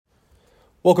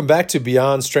Welcome back to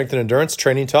Beyond Strength and Endurance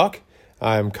Training Talk.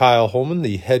 I'm Kyle Holman,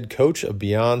 the head coach of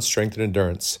Beyond Strength and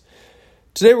Endurance.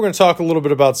 Today we're going to talk a little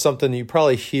bit about something you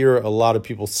probably hear a lot of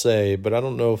people say, but I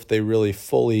don't know if they really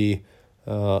fully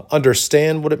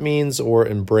understand what it means or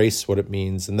embrace what it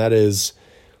means, and that is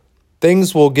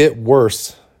things will get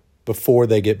worse before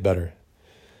they get better.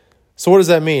 So what does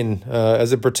that mean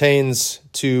as it pertains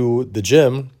to the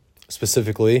gym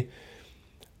specifically?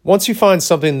 Once you find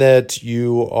something that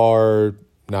you are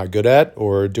not good at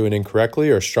or doing incorrectly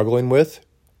or struggling with,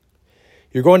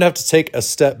 you're going to have to take a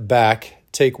step back,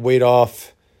 take weight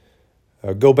off,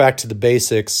 go back to the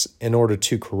basics in order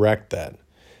to correct that.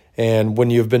 And when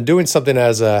you've been doing something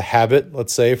as a habit,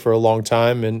 let's say for a long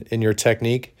time in your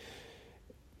technique,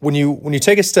 when you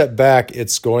take a step back,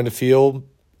 it's going to feel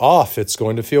off. It's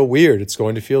going to feel weird. It's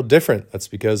going to feel different. That's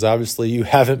because obviously you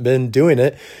haven't been doing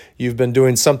it. You've been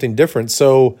doing something different.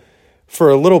 So for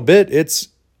a little bit, it's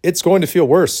going to feel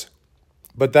worse.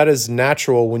 But that is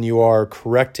natural when you are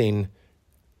correcting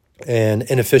an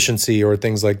inefficiency or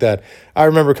things like that. I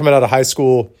remember coming out of high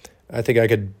school, I think I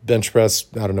could bench press,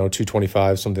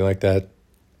 225, something like that.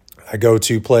 I go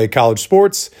to play college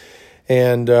sports,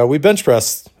 and we bench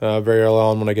pressed very early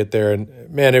on when I get there. And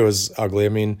man, it was ugly. I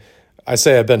mean, I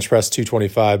say I bench pressed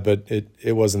 225, but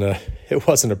it wasn't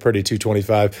a pretty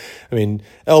 225. I mean,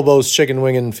 elbows, chicken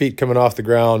winging, feet coming off the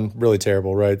ground, really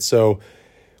terrible, right? So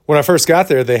when I first got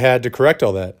there, they had to correct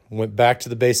all that. Went back to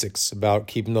the basics about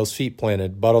keeping those feet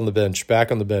planted, butt on the bench,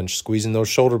 back on the bench, squeezing those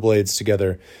shoulder blades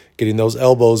together, getting those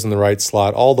elbows in the right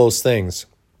slot, all those things.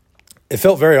 It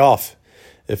felt very off.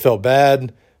 It felt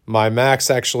bad. My max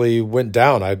actually went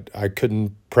down. I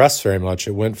couldn't press very much.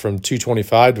 It went from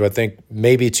 225 to I think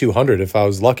maybe 200 if I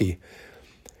was lucky.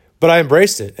 But I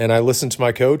embraced it and I listened to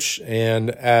my coach.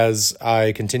 And as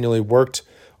I continually worked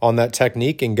on that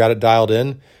technique and got it dialed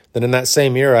in, then in that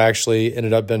same year, I actually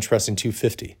ended up bench pressing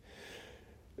 250.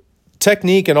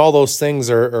 Technique and all those things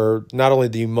are not only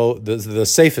the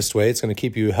safest way, it's going to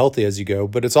keep you healthy as you go,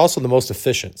 but it's also the most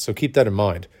efficient. So keep that in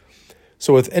mind.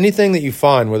 So with anything that you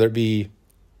find, whether it be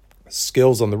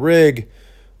skills on the rig,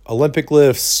 Olympic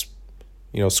lifts,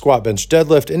 squat, bench,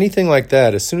 deadlift, anything like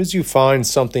that, as soon as you find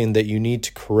something that you need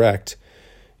to correct,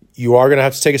 you are going to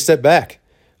have to take a step back.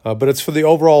 But it's for the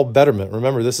overall betterment.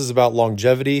 Remember, this is about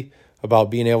longevity,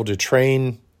 about being able to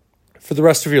train for the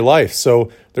rest of your life.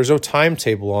 So there's no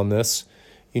timetable on this.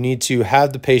 You need to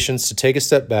have the patience to take a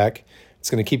step back.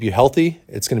 It's going to keep you healthy.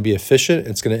 It's going to be efficient.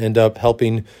 It's going to end up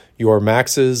helping your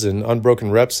maxes and unbroken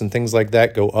reps and things like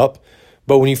that go up.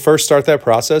 But when you first start that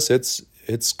process,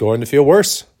 it's going to feel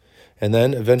worse. And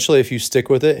then eventually, if you stick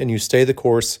with it and you stay the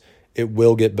course, it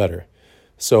will get better.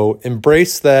 So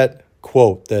embrace that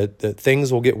quote that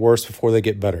things will get worse before they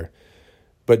get better.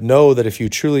 But know that if you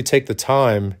truly take the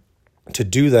time to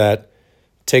do that,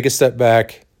 take a step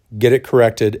back, get it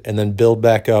corrected, and then build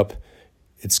back up,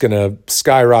 it's going to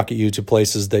skyrocket you to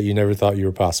places that you never thought you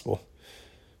were possible.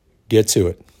 Get to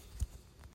it.